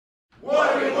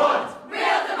What do we want?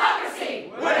 Real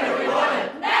democracy! When do we want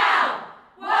it? Now!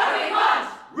 What do we want?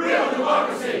 Real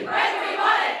democracy! When do we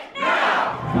want it?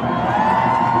 Now!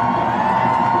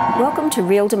 Welcome to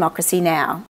Real Democracy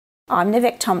Now. I'm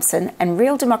Nivek Thompson, and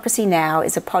Real Democracy Now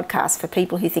is a podcast for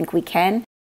people who think we can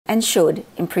and should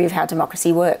improve how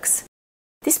democracy works.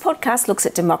 This podcast looks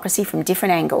at democracy from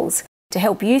different angles to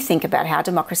help you think about how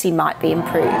democracy might be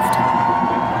improved.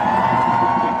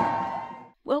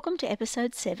 Welcome to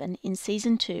episode 7 in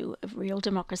season 2 of Real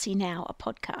Democracy Now, a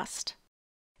podcast.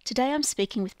 Today I'm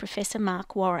speaking with Professor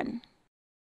Mark Warren.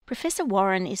 Professor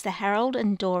Warren is the Harold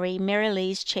and Dorrie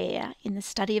Merilees Chair in the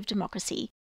Study of Democracy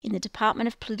in the Department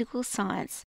of Political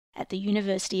Science at the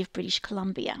University of British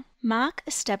Columbia. Mark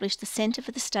established the Centre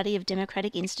for the Study of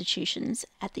Democratic Institutions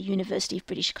at the University of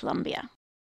British Columbia.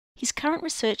 His current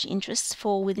research interests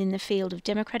fall within the field of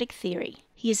democratic theory.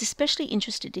 He is especially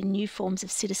interested in new forms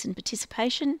of citizen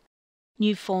participation,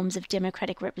 new forms of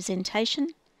democratic representation,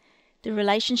 the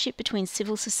relationship between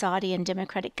civil society and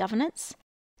democratic governance,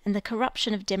 and the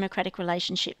corruption of democratic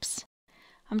relationships.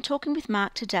 I'm talking with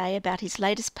Mark today about his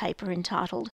latest paper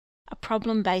entitled A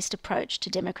Problem-Based Approach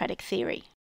to Democratic Theory.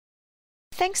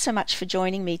 Thanks so much for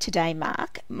joining me today,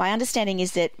 Mark. My understanding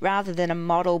is that rather than a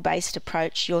model-based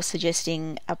approach, you're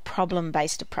suggesting a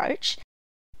problem-based approach.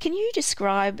 Can you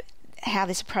describe how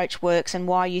this approach works and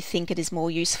why you think it is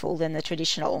more useful than the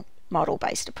traditional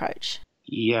model-based approach?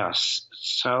 Yes.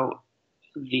 So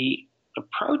the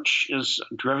approach is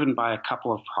driven by a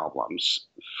couple of problems.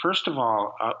 First of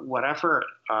all, whatever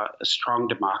a strong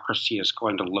democracy is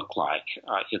going to look like,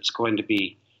 it's going to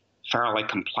be fairly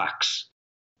complex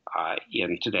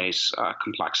in today's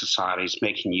complex societies,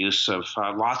 making use of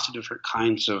lots of different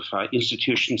kinds of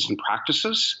institutions and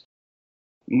practices.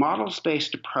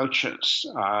 Models-based approaches,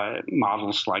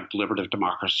 models like deliberative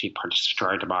democracy,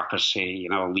 participatory democracy,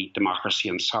 elite democracy,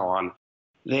 and so on,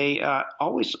 they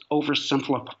always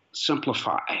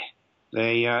oversimplify.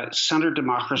 They center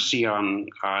democracy on,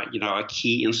 a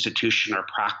key institution or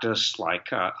practice like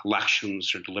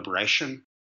elections or deliberation.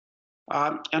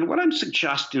 And what I'm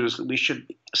suggesting is that we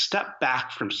should step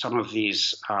back from some of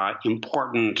these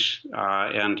important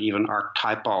and even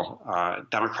archetypal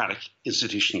democratic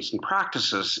institutions and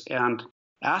practices and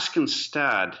ask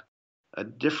instead a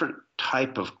different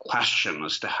type of question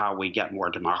as to how we get more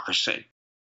democracy.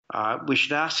 We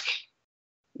should ask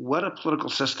what a political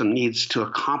system needs to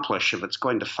accomplish if it's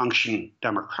going to function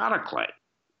democratically.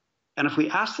 And if we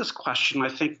ask this question, I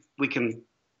think we can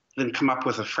then come up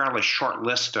with a fairly short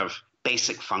list of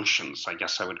basic functions, I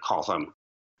guess I would call them.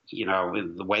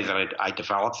 In the way that I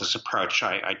develop this approach,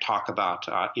 I talk about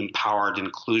empowered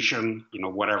inclusion.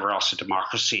 Whatever else a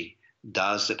democracy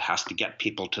does, it has to get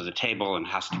people to the table and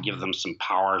has to give them some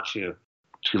power to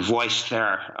voice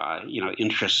their,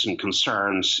 interests and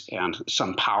concerns and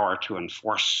some power to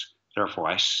enforce their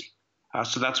voice.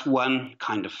 So that's one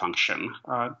kind of function.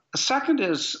 A second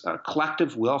is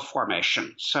collective will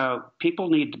formation. So people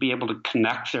need to be able to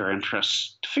connect their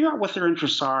interests, to figure out what their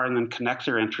interests are, and then connect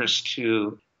their interests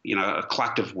to, a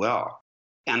collective will,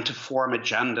 and to form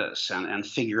agendas and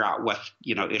figure out what,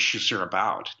 issues are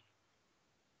about.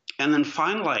 And then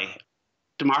finally,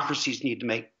 democracies need to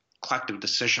make collective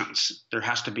decisions. There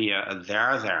has to be a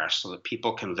there so that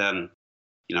people can then,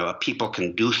 people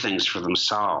can do things for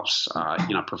themselves,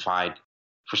 provide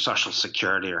for social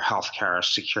security or healthcare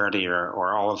security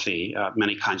or all of the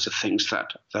many kinds of things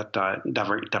that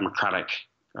democratic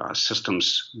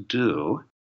systems do.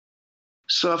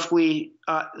 So if we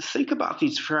think about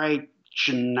these very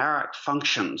generic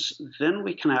functions, then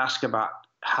we can ask about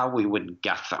how we would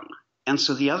get them. And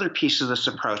so the other piece of this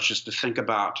approach is to think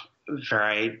about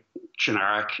very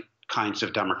generic kinds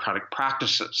of democratic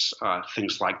practices,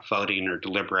 things like voting or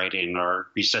deliberating or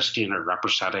resisting or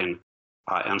representing,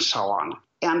 and so on.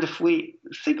 And if we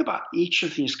think about each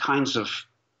of these kinds of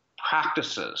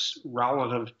practices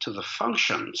relative to the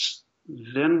functions,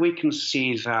 then we can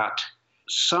see that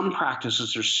some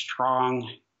practices are strong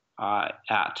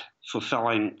at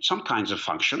fulfilling some kinds of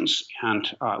functions and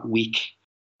weak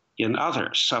in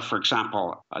others. So, for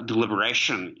example,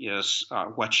 deliberation is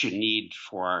what you need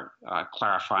for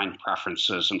clarifying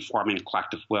preferences and forming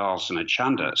collective wills and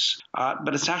agendas.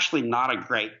 But it's actually not a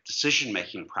great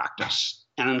decision-making practice.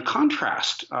 And in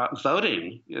contrast,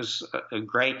 voting is a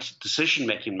great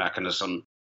decision-making mechanism,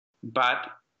 but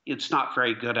it's not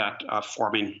very good at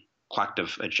forming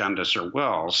collective agendas or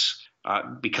wills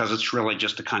because it's really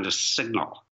just a kind of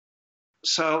signal.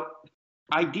 So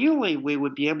ideally, we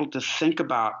would be able to think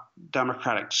about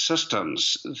democratic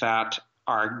systems that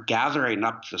are gathering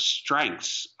up the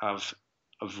strengths of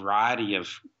a variety of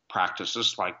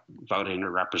practices like voting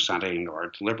or representing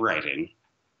or deliberating,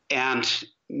 and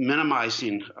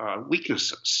minimizing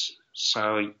weaknesses.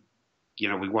 So,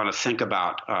 we want to think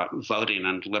about voting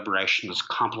and deliberation as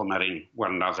complementing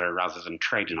one another rather than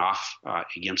trading off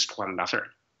against one another.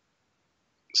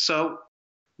 So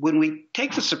when we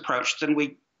take this approach, then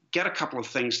we get a couple of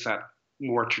things that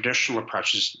more traditional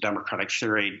approaches to democratic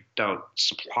theory don't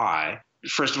supply.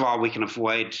 First of all, we can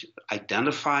avoid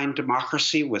identifying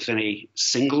democracy with any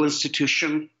single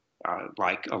institution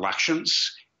like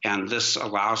elections. And this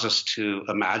allows us to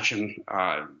imagine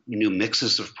new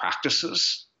mixes of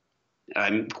practices.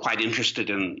 I'm quite interested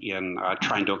in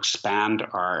trying to expand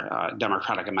our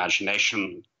democratic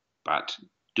imagination, but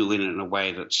doing it in a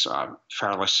way that's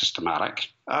fairly systematic.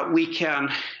 We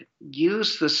can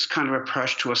use this kind of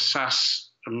approach to assess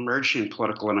emerging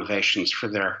political innovations for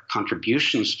their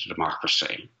contributions to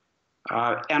democracy.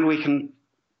 And we can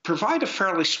provide a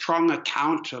fairly strong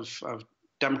account of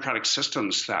democratic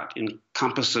systems that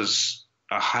encompasses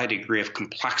a high degree of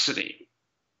complexity.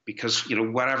 Because,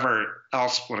 whatever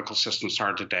else political systems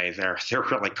are today, they're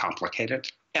really complicated.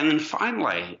 And then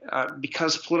finally,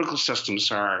 because political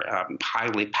systems are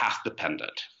highly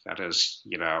path-dependent, that is,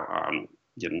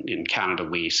 in Canada,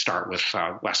 we start with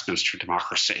Westminster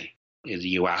democracy. In the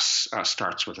U.S.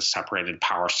 Starts with a separated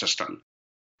power system.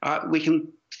 We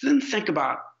can then think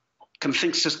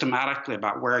systematically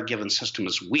about where a given system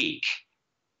is weak,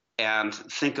 and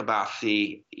think about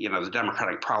the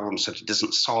democratic problems that it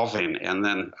isn't solving, and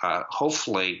then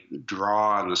hopefully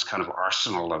draw on this kind of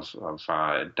arsenal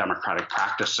of democratic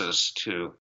practices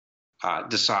to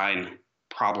design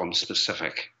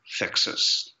problem-specific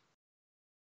fixes.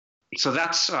 So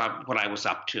that's what I was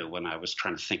up to when I was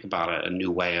trying to think about a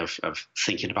new way of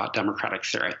thinking about democratic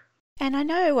theory. And I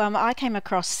know I came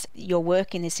across your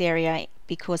work in this area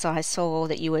because I saw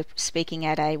that you were speaking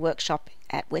at a workshop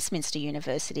at Westminster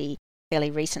University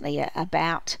fairly recently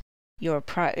about your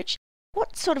approach.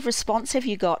 What sort of response have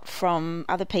you got from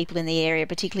other people in the area,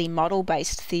 particularly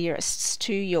model-based theorists,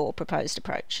 to your proposed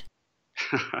approach?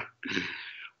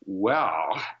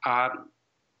 Well,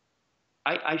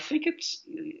 I think it's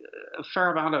a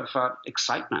fair amount of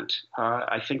excitement.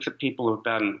 I think that people have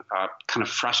been kind of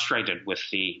frustrated with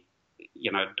the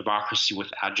democracy with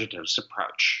adjectives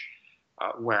approach,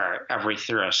 where every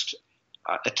theorist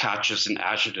attaches an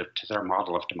adjective to their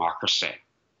model of democracy.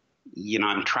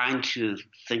 I'm trying to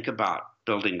think about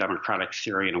building democratic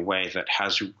theory in a way that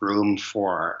has room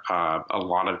for a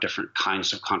lot of different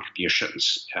kinds of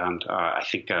contributions. And I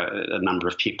think a number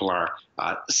of people are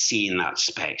seeing that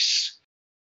space.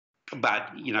 But,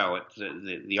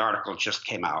 the article just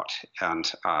came out,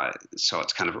 and so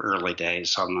it's kind of early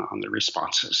days on the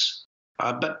responses.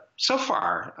 But so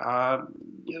far,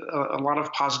 a lot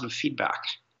of positive feedback.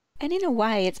 And in a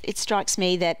way, it strikes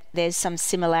me that there's some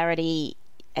similarity,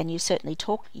 and you certainly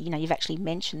you've actually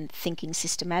mentioned thinking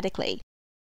systematically.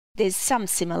 There's some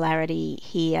similarity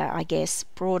here, I guess,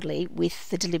 broadly with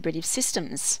the deliberative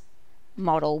systems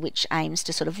model, which aims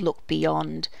to sort of look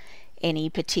beyond any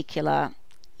particular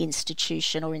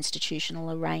institution or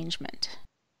institutional arrangement.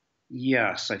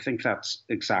 Yes, I think that's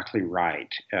exactly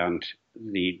right. And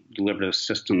the deliberative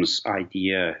systems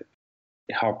idea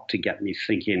helped to get me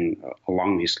thinking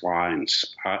along these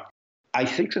lines. I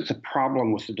think that the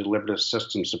problem with the deliberative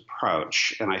systems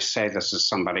approach, and I say this as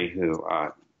somebody who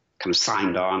kind of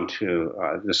signed on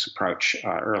to this approach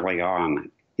early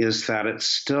on, is that it's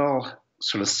still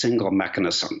sort of single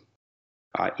mechanism.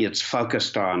 It's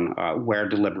focused on where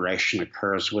deliberation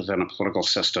occurs within a political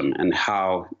system and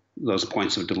how those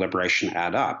points of deliberation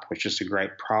add up, which is a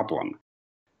great problem.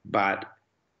 But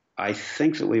I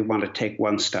think that we want to take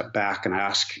one step back and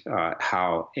ask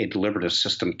how a deliberative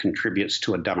system contributes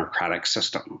to a democratic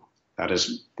system. That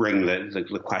is, bring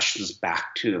the questions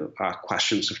back to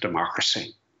questions of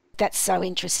democracy. That's so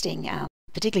interesting,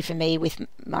 particularly for me with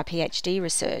my PhD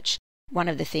research. One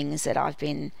of the things that I've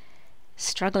been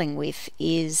struggling with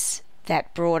is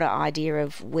that broader idea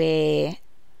of where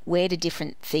do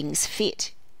different things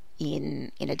fit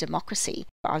in a democracy.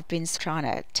 I've been trying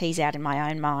to tease out in my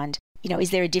own mind,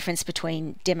 is there a difference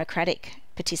between democratic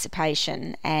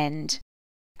participation and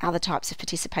other types of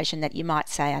participation that you might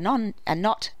say are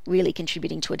not really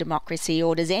contributing to a democracy,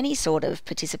 or does any sort of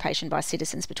participation by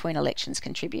citizens between elections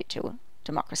contribute to a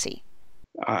democracy?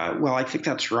 Well, I think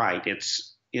that's right.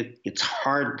 It's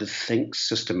hard to think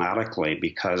systematically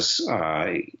because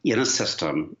in a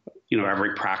system,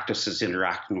 every practice is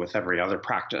interacting with every other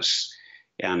practice,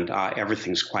 and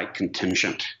everything's quite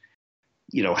contingent.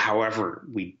 However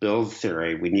we build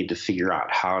theory, we need to figure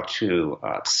out how to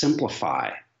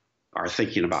simplify our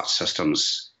thinking about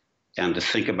systems and to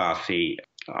think about the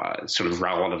sort of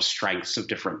relative strengths of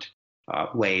different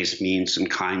ways, means, and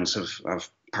kinds of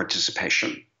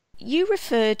participation. You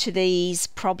refer to these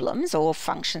problems, or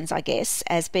functions, I guess,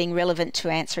 as being relevant to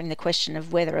answering the question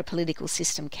of whether a political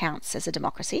system counts as a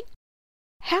democracy.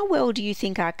 How well do you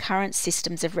think our current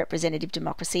systems of representative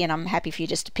democracy, and I'm happy for you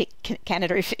just to pick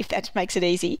Canada if that makes it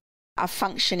easy, are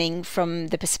functioning from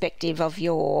the perspective of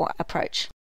your approach?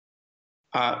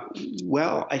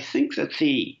 Well, I think that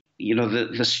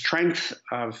the strength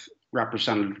of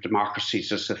representative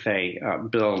democracies is that they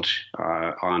build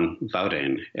on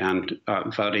voting, and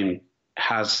voting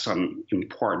has some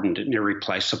important and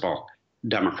irreplaceable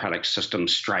democratic system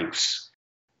strengths.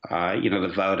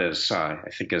 The vote is, I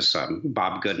think as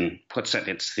Bob Gooden puts it,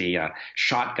 it's the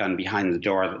shotgun behind the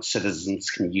door that citizens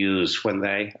can use when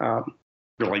they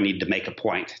really need to make a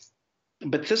point.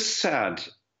 But this said,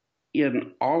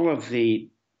 in all of the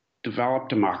developed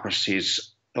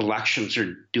democracies, elections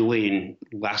are doing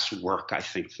less work, I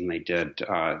think, than they did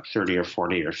 30 or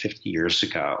 40 or 50 years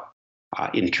ago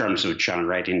in terms of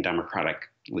generating democratic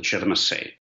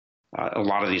legitimacy. A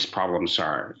lot of these problems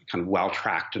are kind of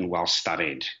well-tracked and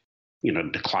well-studied,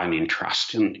 declining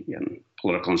trust in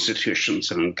political institutions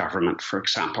and in government, for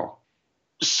example.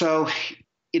 So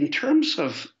in terms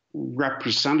of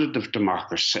representative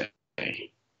democracy,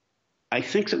 I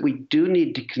think that we do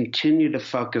need to continue to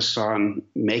focus on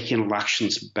making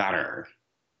elections better.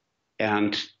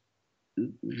 And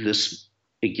this,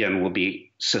 again, will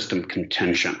be system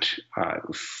contingent.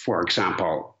 For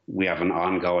example, we have an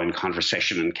ongoing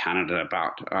conversation in Canada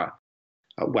about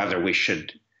whether we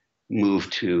should move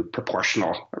to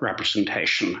proportional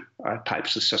representation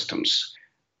types of systems.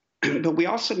 But we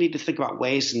also need to think about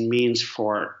ways and means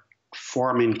for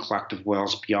forming collective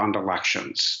wills beyond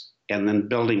elections, and then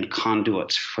building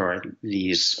conduits for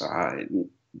these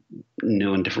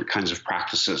new and different kinds of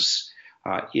practices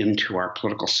into our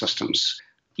political systems.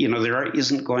 There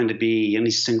isn't going to be any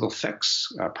single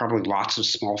fix, probably lots of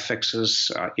small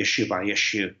fixes, issue by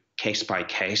issue, case by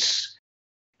case.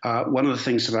 One of the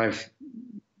things that I've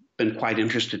been quite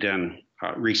interested in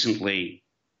recently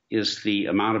is the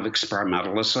amount of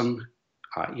experimentalism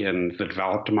in the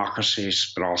developed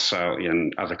democracies, but also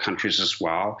in other countries as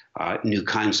well. New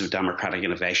kinds of democratic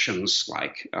innovations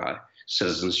like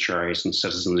citizens' juries and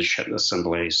citizenship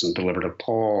assemblies and deliberative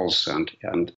polls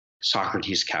and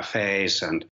Socrates cafes.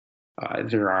 And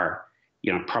there are,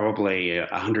 probably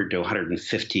 100 to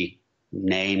 150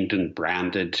 named and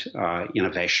branded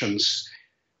innovations.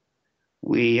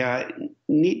 We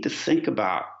need to think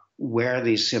about where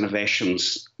these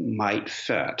innovations might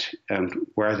fit and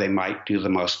where they might do the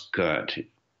most good,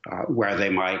 where they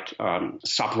might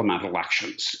supplement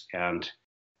elections and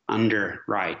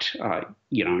underwrite,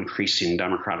 increasing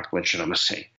democratic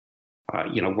legitimacy,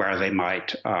 where they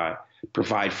might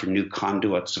provide for new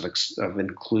conduits of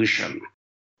inclusion,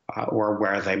 or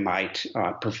where they might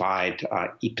provide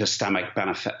epistemic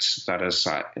benefits, that is,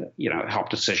 help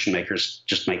decision makers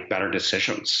just make better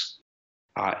decisions,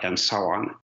 and so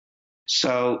on.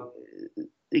 So,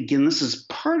 again, this is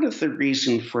part of the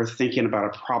reason for thinking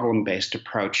about a problem-based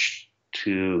approach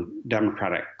to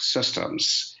democratic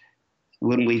systems.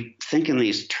 When we think in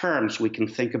these terms, we can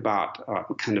think about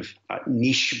kind of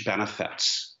niche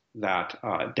benefits that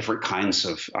different kinds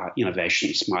of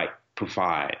innovations might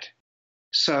provide.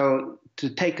 So to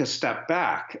take a step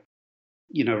back,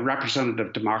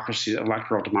 representative democracy,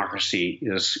 electoral democracy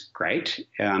is great,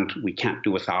 and we can't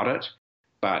do without it,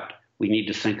 but we need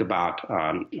to think about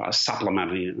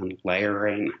supplementing and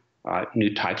layering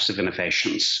new types of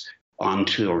innovations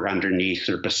onto or underneath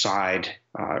or beside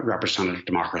representative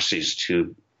democracies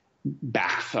to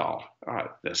backfill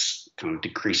this kind of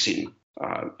decreasing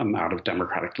amount of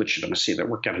democratic legitimacy that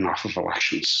we're getting off of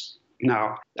elections.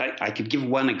 Now, I could give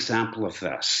one example of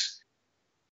this.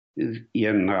 In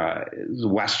the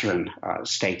western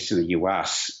states in the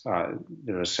U.S.,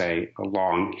 there is a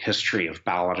long history of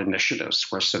ballot initiatives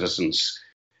where citizens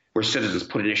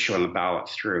put an issue on the ballot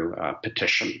through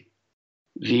petition.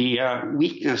 The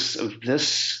weakness of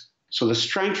this, so the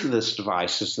strength of this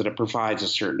device is that it provides a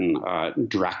certain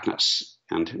directness,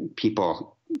 and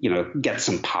people, get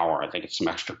some power. They get some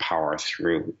extra power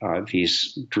through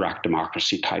these direct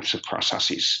democracy types of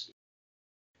processes.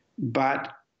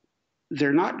 But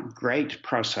they're not great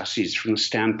processes from the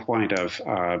standpoint of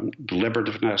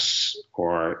deliberativeness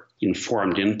or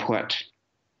informed input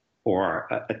or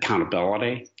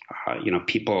accountability.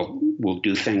 People will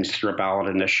do things through a ballot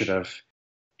initiative,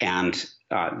 and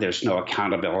there's no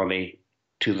accountability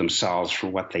to themselves for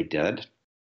what they did.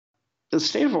 The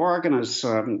state of Oregon has,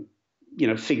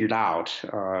 figured out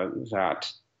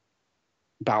that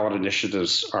ballot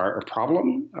initiatives are a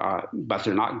problem, but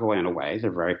they're not going away.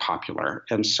 They're very popular.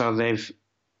 And so they've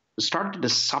started to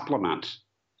supplement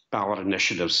ballot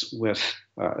initiatives with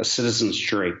a citizens'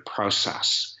 jury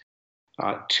process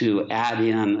to add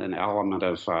in an element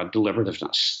of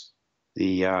deliberativeness.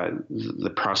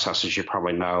 The process, as you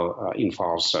probably know,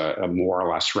 involves a more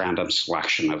or less random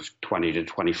selection of 20 to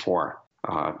 24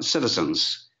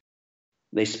 citizens.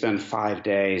 They spend 5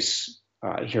 days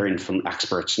hearing from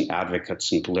experts and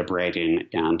advocates and deliberating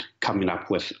and coming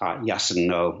up with yes and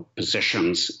no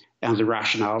positions and the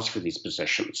rationales for these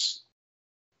positions.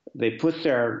 They put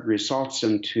their results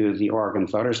into the Oregon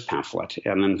voters pamphlet,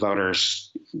 and then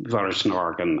voters in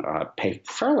Oregon pay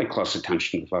fairly close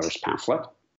attention to the voters pamphlet.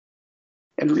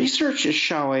 And research is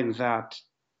showing that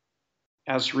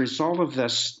as a result of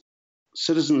this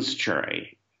citizens'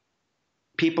 jury,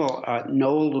 people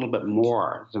know a little bit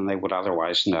more than they would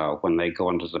otherwise know when they go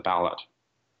into the ballot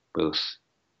booth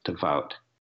to vote.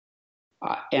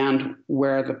 And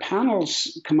where the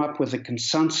panels come up with a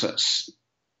consensus,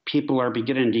 people are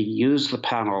beginning to use the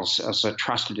panels as a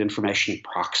trusted information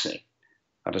proxy.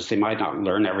 That is, they might not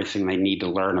learn everything they need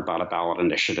to learn about a ballot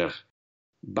initiative,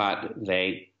 but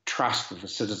they trust that the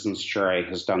citizens' jury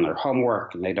has done their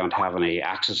homework and they don't have any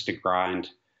axes to grind.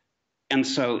 And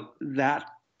so that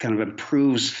kind of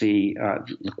improves the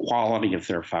quality of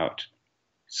their vote.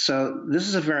 So this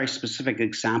is a very specific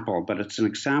example, but it's an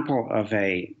example of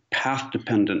a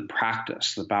path-dependent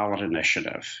practice, the ballot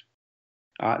initiative,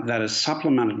 that is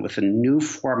supplemented with a new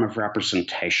form of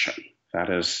representation. That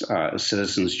is a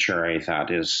citizens' jury that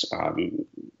is,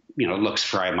 looks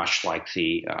very much like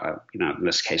the, in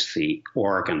this case, the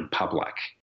Oregon public.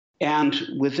 And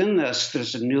within this,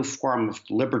 there's a new form of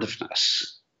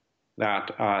deliberativeness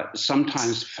that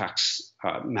sometimes affects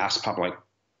mass public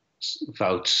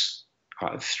votes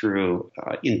through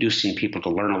inducing people to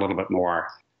learn a little bit more,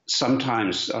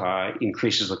 sometimes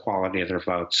increases the quality of their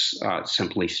votes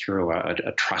simply through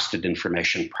a trusted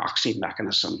information proxy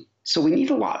mechanism. So we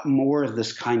need a lot more of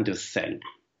this kind of thing,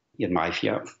 in my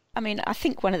view. I mean, I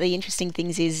think one of the interesting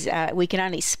things is we can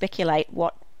only speculate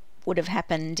what would have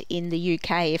happened in the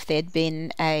UK if there'd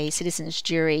been a citizens'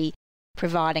 jury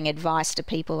providing advice to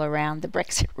people around the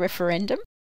Brexit referendum.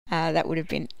 That would have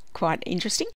been quite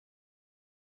interesting.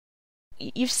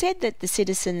 You've said that the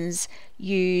citizens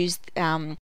used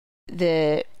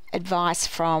the advice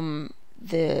from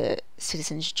the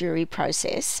citizens' jury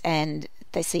process and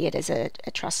they see it as a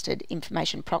trusted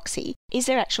information proxy. Is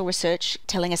there actual research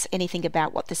telling us anything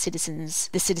about what the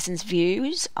citizens'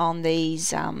 views on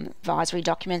these advisory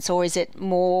documents, or is it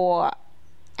more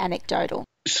anecdotal?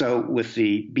 So with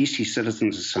the BC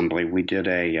Citizens Assembly, we did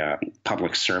a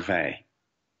public survey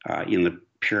in the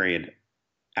period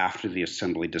after the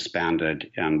Assembly disbanded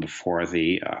and before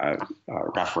the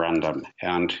referendum.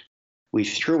 And we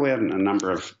threw in a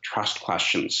number of trust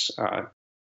questions,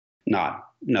 not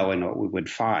knowing what we would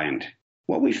find.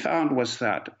 What we found was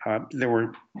that there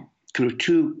were kind of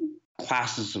two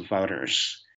classes of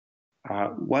voters.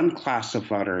 One class of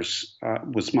voters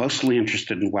was mostly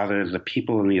interested in whether the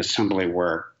people in the Assembly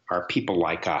are people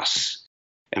like us.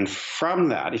 And from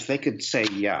that, if they could say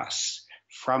yes,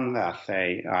 from that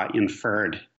they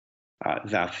inferred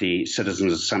that the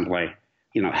Citizens Assembly,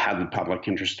 had the public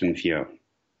interest in view.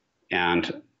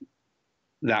 And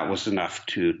that was enough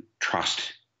to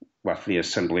trust what the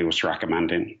Assembly was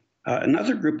recommending.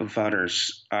 Another group of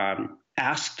voters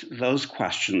asked those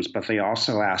questions, but they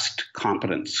also asked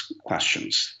competence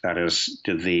questions. That is,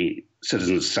 did the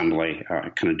Citizens Assembly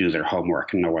kind of do their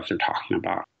homework and know what they're talking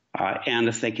about? And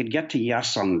if they could get to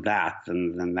yes on that,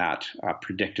 then that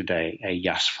predicted a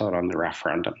yes vote on the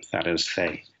referendum. That is,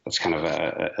 that's kind of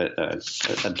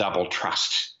a double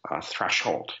trust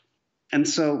threshold. And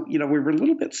so, we were a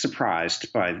little bit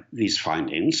surprised by these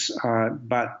findings,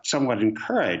 but somewhat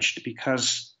encouraged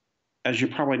because, as you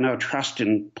probably know, trust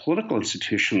in political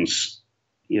institutions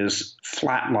is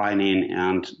flatlining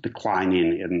and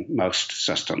declining in most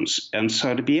systems. And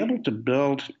so to be able to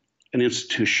build an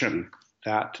institution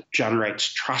that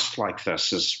generates trust like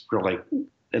this is really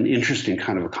an interesting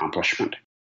kind of accomplishment.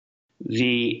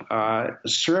 The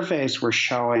surveys were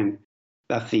showing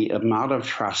that the amount of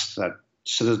trust that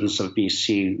citizens of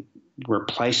BC were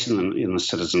placing in the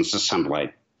Citizens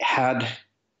Assembly, had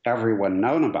everyone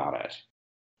known about it,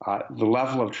 the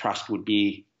level of trust would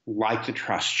be like the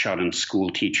trust shown in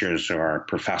school teachers or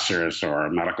professors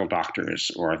or medical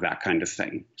doctors or that kind of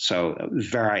thing. So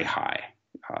very high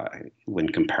when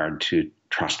compared to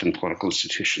trust in political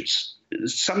institutions.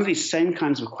 Some of these same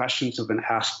kinds of questions have been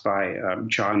asked by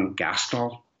John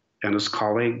Gastill and his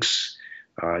colleagues.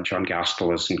 John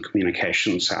Gastill is in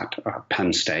communications at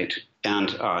Penn State.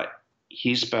 And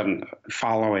he's been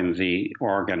following the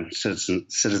Oregon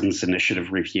Citizens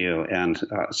Initiative Review and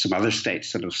some other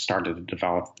states that have started to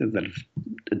develop, that have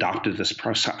adopted this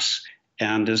process,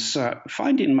 and is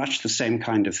finding much the same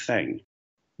kind of thing.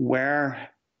 Where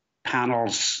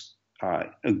panels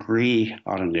agree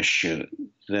on an issue,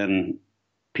 then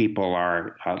people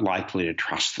are likely to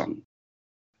trust them.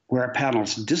 Where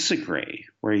panels disagree,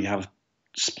 where you have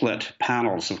split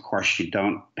panels, of course, you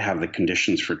don't have the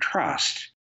conditions for trust.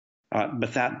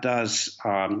 But that does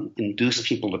induce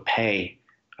people to pay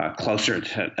closer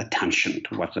attention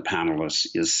to what the panel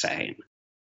is saying.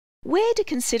 Where do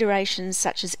considerations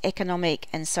such as economic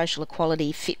and social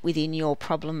equality fit within your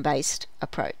problem-based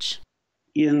approach?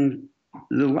 In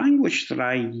the language that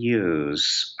I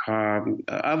use,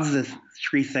 of the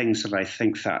three things that I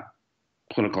think that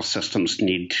political systems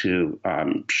need to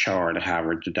show or to have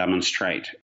or to demonstrate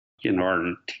in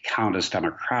order to count as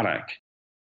democratic,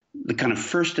 the kind of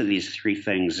first of these three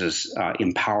things is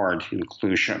empowered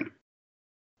inclusion.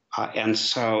 And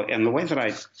the way that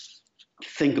I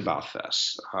think about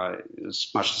this is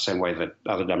much the same way that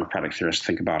other democratic theorists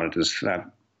think about it, is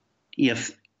that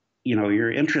if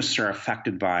your interests are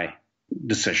affected by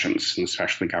decisions, and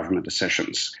especially government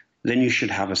decisions, then you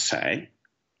should have a say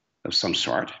of some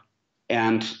sort.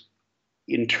 And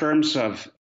in terms of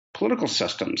political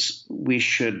systems, we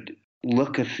should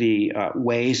look at the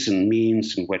ways and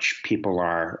means in which people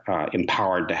are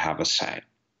empowered to have a say.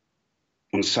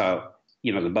 And so,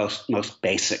 the most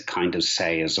basic kind of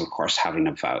say is, of course, having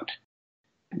a vote.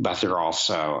 But there are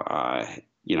also,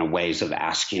 ways of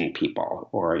asking people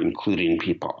or including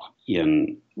people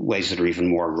in ways that are even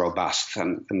more robust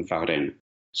than voting.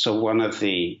 So one of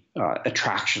the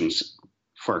attractions,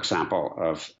 for example,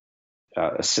 of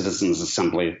a citizens'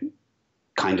 assembly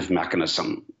kind of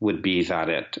mechanism would be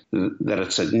that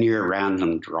it's a near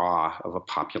random draw of a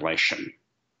population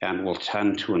and will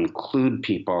tend to include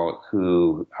people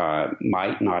who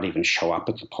might not even show up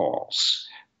at the polls,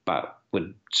 but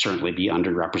would certainly be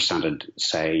underrepresented,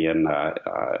 say, in a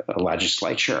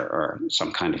legislature or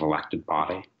some kind of elected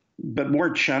body. But more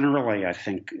generally, I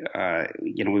think,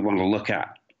 we want to look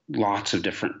at lots of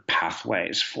different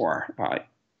pathways for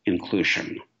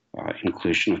inclusion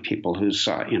of people whose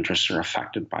interests are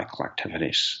affected by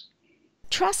collectivities.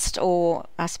 Trust, or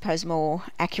I suppose more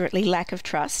accurately lack of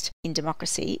trust in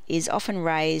democracy, is often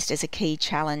raised as a key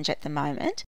challenge at the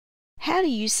moment. How do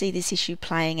you see this issue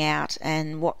playing out,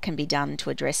 and what can be done to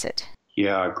address it?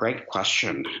 Yeah, great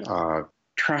question.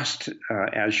 Trust,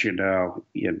 as you know,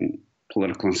 in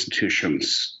political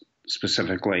institutions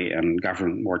specifically and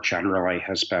government more generally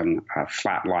has been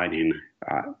flatlining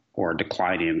or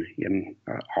declining in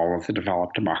all of the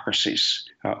developed democracies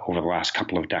over the last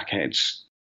couple of decades.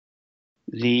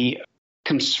 The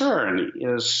concern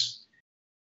is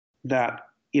that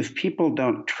if people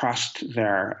don't trust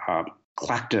their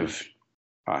collective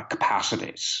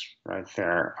capacities, right,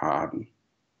 their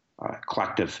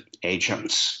collective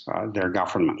agents, their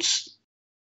governments,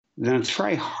 then it's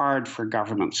very hard for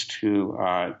governments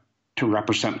to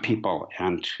represent people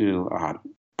and to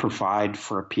provide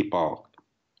for people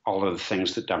all of the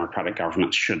things that democratic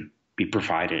governments should be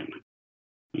providing.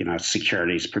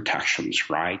 Securities, protections,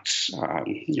 rights,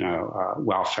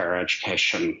 welfare,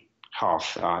 education,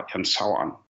 health, and so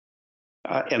on.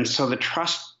 And so the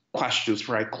trust question is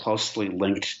very closely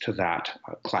linked to that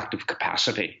collective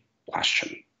capacity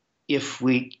question. If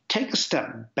we take a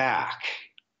step back,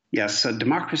 yes, so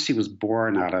democracy was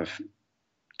born out of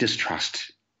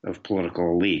distrust of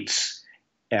political elites.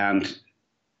 And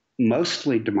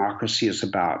mostly democracy is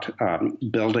about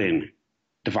building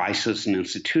devices and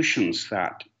institutions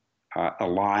that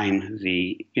align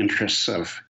the interests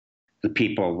of the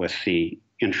people with the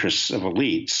interests of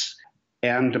elites.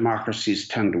 And democracies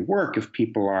tend to work if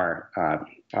people are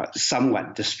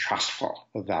somewhat distrustful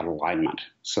of that alignment,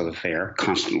 so that they are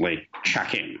constantly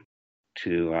checking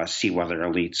to see whether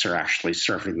elites are actually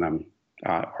serving them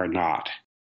or not.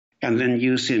 And then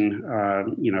using,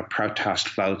 protest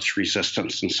votes,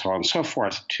 resistance, and so on and so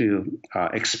forth to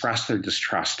express their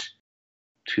distrust,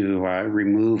 to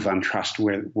remove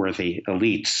untrustworthy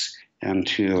elites, and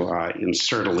to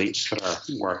insert elites that are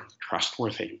more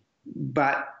trustworthy.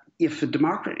 But if a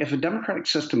democratic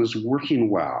system is working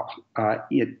well,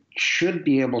 it should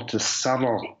be able to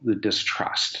settle the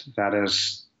distrust. That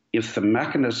is, if the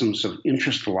mechanisms of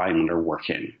interest alignment are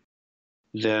working,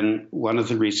 then one of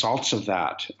the results of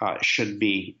that should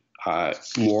be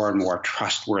more and more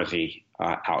trustworthy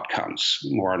outcomes,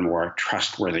 more and more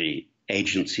trustworthy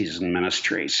agencies and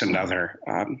ministries and other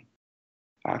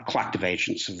collective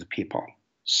agents of the people.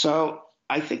 So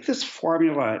I think this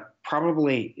formula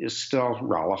probably is still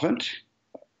relevant.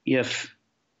 If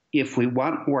we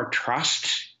want more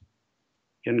trust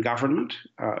in government,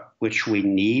 which we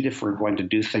need if we're going to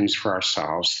do things for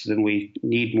ourselves, then we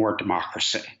need more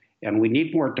democracy. And we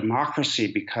need more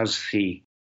democracy because the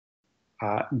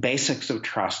basics of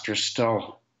trust are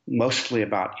still mostly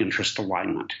about interest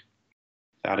alignment.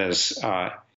 That is,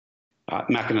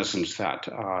 mechanisms that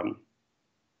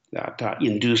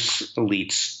induce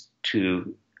elites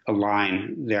to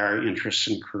align their interests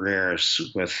and careers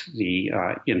with the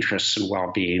interests and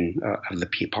well-being of the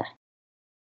people.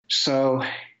 So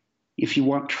if you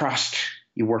want trust,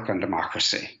 you work on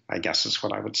democracy, I guess is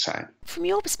what I would say. From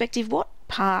your perspective, what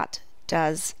part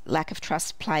does lack of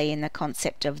trust play in the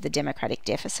concept of the democratic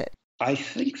deficit? I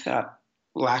think that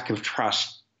lack of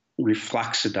trust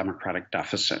reflects a democratic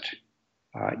deficit.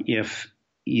 If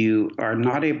you are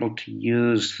not able to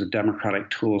use the democratic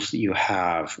tools that you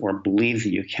have, or believe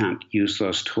that you can't use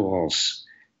those tools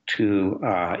to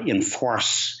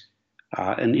enforce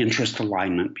an interest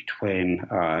alignment between,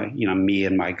 me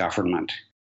and my government,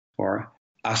 or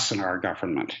us and our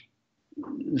government,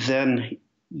 then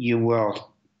you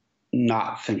will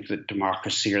not think that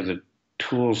democracy or the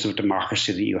tools of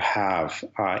democracy that you have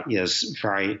is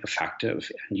very effective,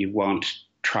 and you won't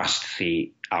trust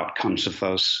the outcomes of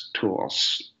those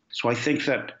tools. So I think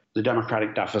that the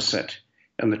democratic deficit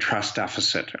and the trust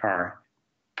deficit are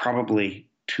probably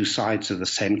two sides of the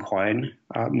same coin,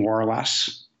 more or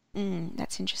less.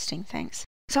 That's interesting, thanks.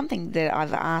 Something that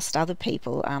I've asked other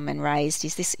people and raised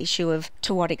is this issue of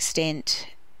to what extent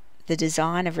the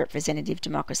design of representative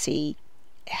democracy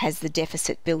has the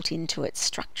deficit built into it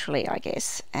structurally, I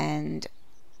guess. And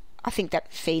I think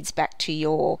that feeds back to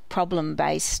your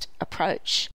problem-based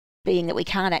approach, being that we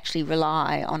can't actually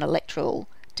rely on electoral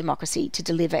democracy to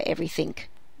deliver everything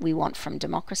we want from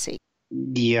democracy.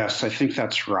 Yes, I think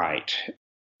that's right.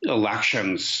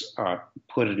 Elections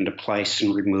put into place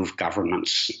and remove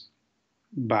governments.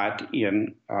 But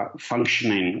in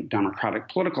functioning democratic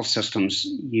political systems,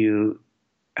 you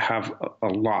have a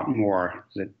lot more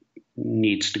that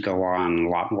needs to go on, a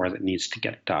lot more that needs to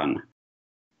get done.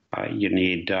 You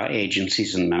need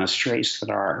agencies and ministries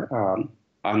that are,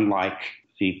 unlike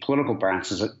the political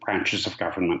branches of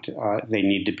government, they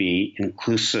need to be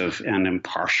inclusive and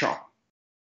impartial.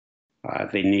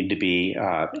 They need to be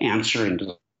answering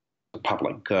to the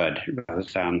public good rather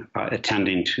than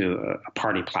attending to a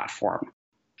party platform.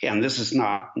 And this is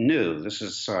not new. This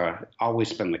has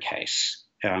always been the case.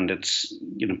 And it's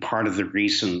part of the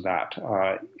reason that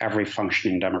every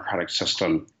functioning democratic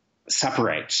system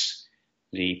separates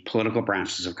the political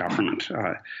branches of government,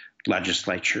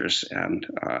 legislatures, and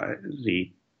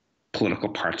the political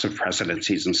parts of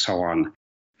presidencies and so on,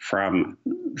 from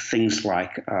things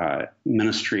like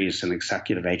ministries and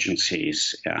executive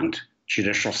agencies and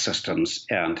judicial systems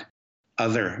and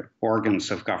other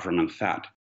organs of government that,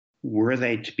 were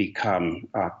they to become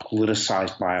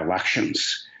politicized by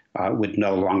elections, would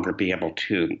no longer be able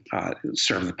to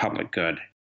serve the public good,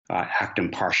 act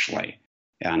impartially,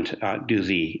 and do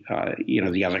the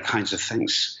other kinds of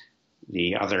things,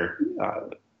 the other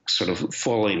sort of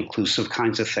fully inclusive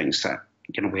kinds of things that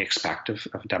we expect of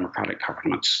democratic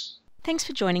governments. Thanks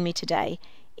for joining me today.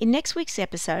 In next week's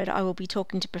episode, I will be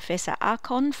talking to Professor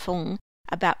Akon Fung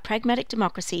about pragmatic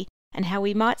democracy and how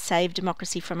we might save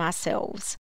democracy from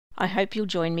ourselves. I hope you'll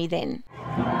join me then.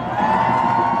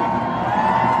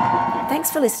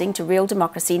 Thanks for listening to Real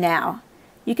Democracy Now!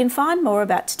 You can find more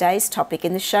about today's topic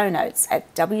in the show notes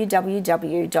at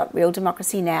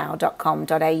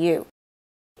www.realdemocracynow.com.au.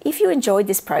 If you enjoyed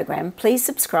this program, please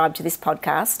subscribe to this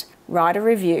podcast, write a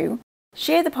review,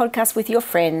 share the podcast with your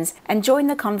friends, and join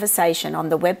the conversation on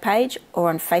the webpage or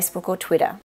on Facebook or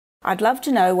Twitter. I'd love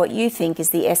to know what you think is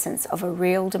the essence of a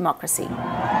real democracy.